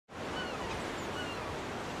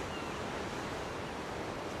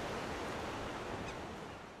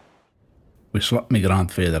We slept me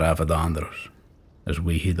grandfather half a danders, as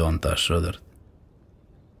we he done to southard.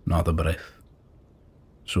 Not a breath.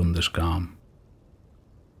 Sundays calm.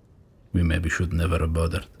 We maybe should never have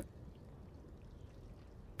bothered.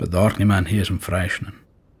 But Darkney man hears him freshening,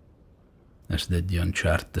 as did you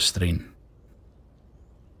unchart the stream.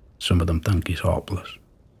 Some of them think he's hopeless,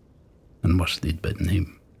 and must did bidden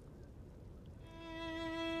him.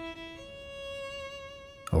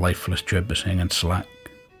 A lifeless jib is hanging slack,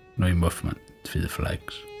 no movement for the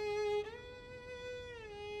flags.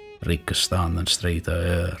 Reek is standing straight out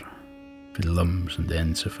air, for the limbs and the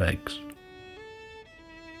ends of eggs.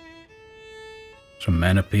 Some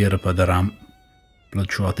men appear upon the ramp,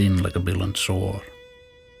 bloodshot in like a billion sore.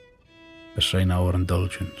 A sign our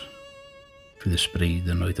indulgence, for the spree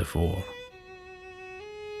the night afore.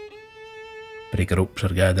 Breaker ups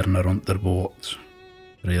are gathering around their boats,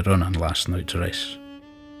 re-running last night's race.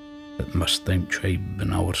 That must time tribe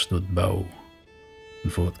an hour stood bow,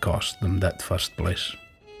 and for it cost them that first place.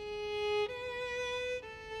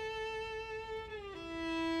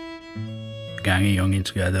 Gang of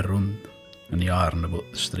youngins gather round, and yarn about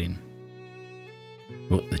the stream.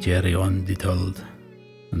 About the jerry on they told,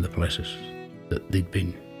 and the places that they'd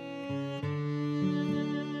been.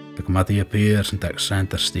 The committee appears and takes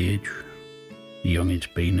centre stage. The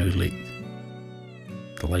youngins be now late.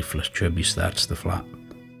 The lifeless chubby starts to flap,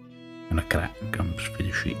 and a crack comes for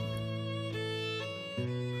the sheet.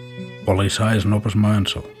 Polly's hising up his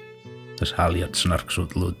mounsel, as halyard snarks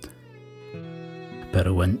out loud. A pair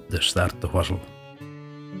of wind they start to whistle,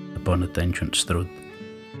 upon attention strode.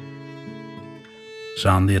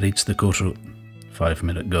 Sandy reads the course out,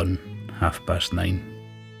 5-minute gun, 9:30.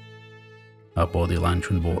 Our body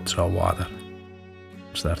launching boats all water,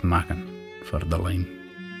 start making for the line.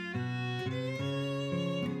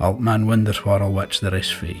 Old man wonders where I'll watch the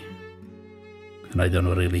rest fee, and I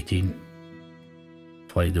don't really keen.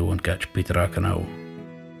 If I do and catch Peter I can now,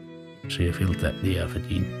 see if he'll take the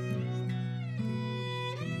F-18.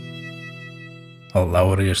 I'll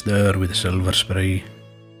lower his there with the silver spray,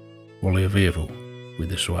 Wally Vevo with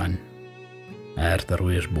the swan. Arthur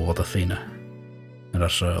with his boat Athena, and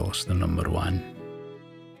ourselves the number 1.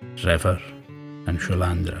 Zephyr and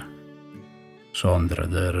Shalandra, Sondra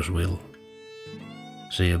there as well.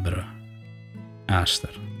 Zebra, Aster,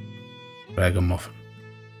 Ragamuffin,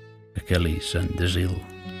 Achilles and the Zeal.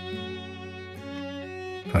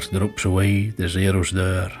 First drops away, the Zero's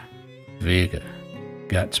there, Vega,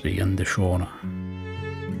 Gatsby and the Shona.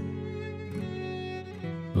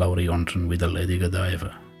 Laurie Johnson with the Lady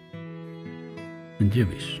Godiva, and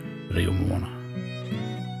Jibbies, Rio Mona.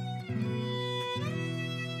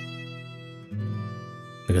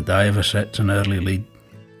 The Godiva sets an early lead,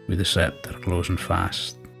 with the sceptre closing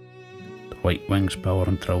fast. The white wings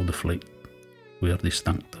powering through the fleet, with a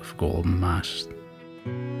distinctive golden mast.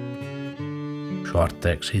 Short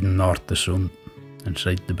decks heading north to Sund,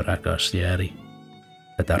 inside the Braca Estuary.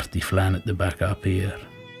 A dirty flan at the back of a pier,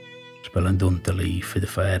 spilling down to leave for the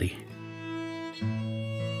ferry.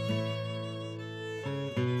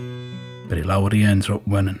 But Lowry ends up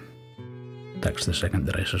winning, takes the second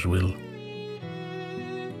race as well.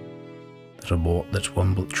 There's a boat that's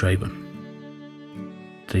wumbled tribing.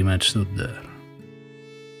 3 men stood there,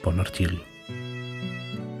 upon her keel.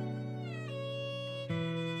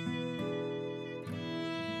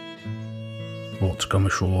 Boats come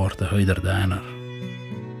ashore to hide their diner.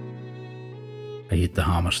 I eat the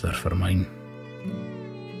hamster for mine.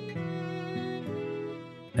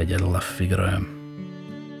 I did a lift figure him,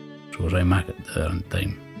 so as I make it there in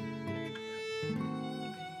time.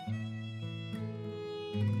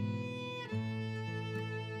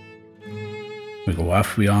 We go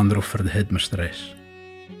off with Andrew for the headmistress,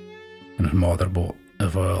 and his mother boat a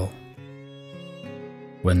Whale.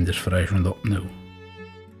 Wind is freshened up now,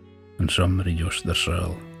 and some reduce their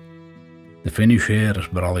sail. The finish here is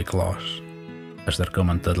brawly close, as they're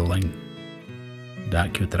coming to the line.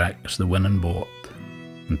 Dacu is the winning boat,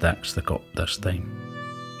 and takes the cup this time.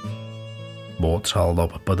 Boats hauled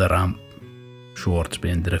up upon the ramp, shorts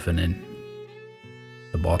being driven in.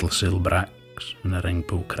 The bottle seal breaks, and the ring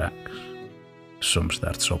pool cracks. Some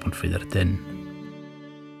start sopping for their tin.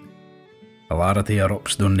 A lot of the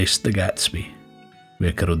ups don't nest the Gatsby, with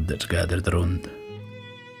a crowd that's gathered round.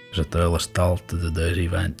 As a tale is told to the those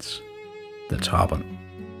events that's happened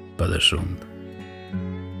by the Sund.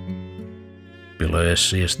 Below us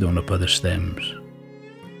sees down upon the stems,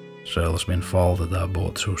 sails being folded our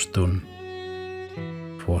boats so stone.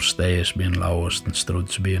 4 stays being lowest and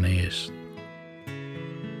struts being eased,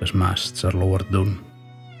 as masts are lowered down.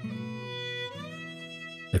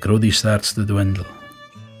 The crowdie starts to dwindle,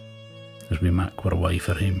 as we make our way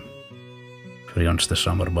for him. For yon's the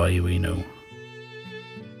summer by we know.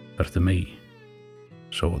 For to me,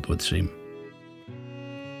 so it would seem.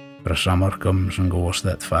 For a summer comes and goes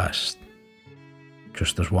that fast,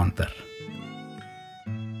 just as winter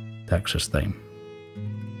takes its time.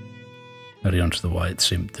 For yon's the way it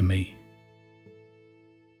seemed to me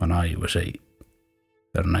when I was 8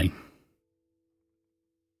 or 9.